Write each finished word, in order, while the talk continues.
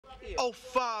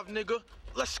05, nigga.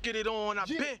 Let's get it on. I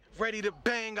been ready to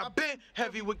bang. I been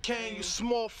heavy with Kane. You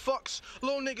small fucks.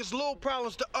 Little niggas, little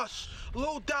problems to us.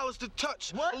 Little dollars to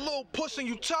touch. A little puss and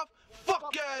you tough.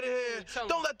 Fuck out of here.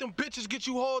 Don't let them bitches get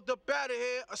you hauled up out of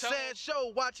here. A sad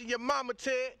show watching your mama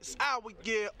tear. It's our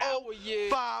year.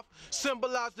 05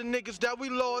 symbolize the niggas that we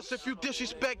lost. If you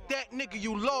disrespect that nigga,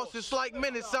 you lost. It's like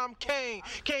minutes. I'm Kane.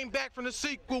 Came back from the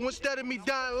sequel instead of me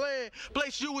dying land.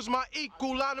 Place you as my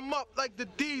equal. Line them up like the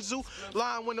diesel.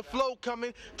 Line when the flow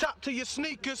coming. Top to your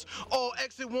sneakers. All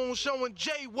exit wounds showing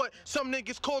Jay what some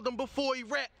niggas called him before he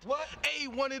rapped. A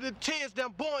wanted the tears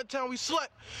down Born Town we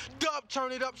slept. Dub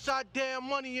turn it upside down,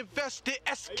 money invested,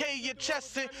 SK your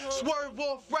chest and swerve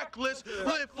off reckless.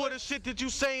 Live for the shit that you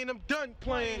saying, I'm done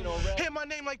playing. Hear my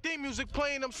name like theme music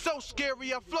playing, I'm so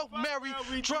scary. I float merry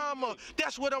drama,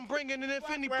 that's what I'm bringing. And if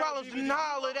any problems, then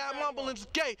holler, that mumbling's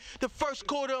gay. The first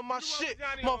quarter of my shit,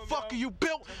 motherfucker, you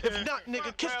built. If not,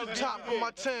 nigga, kiss the top of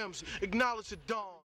my Timbs. Acknowledge the dawn.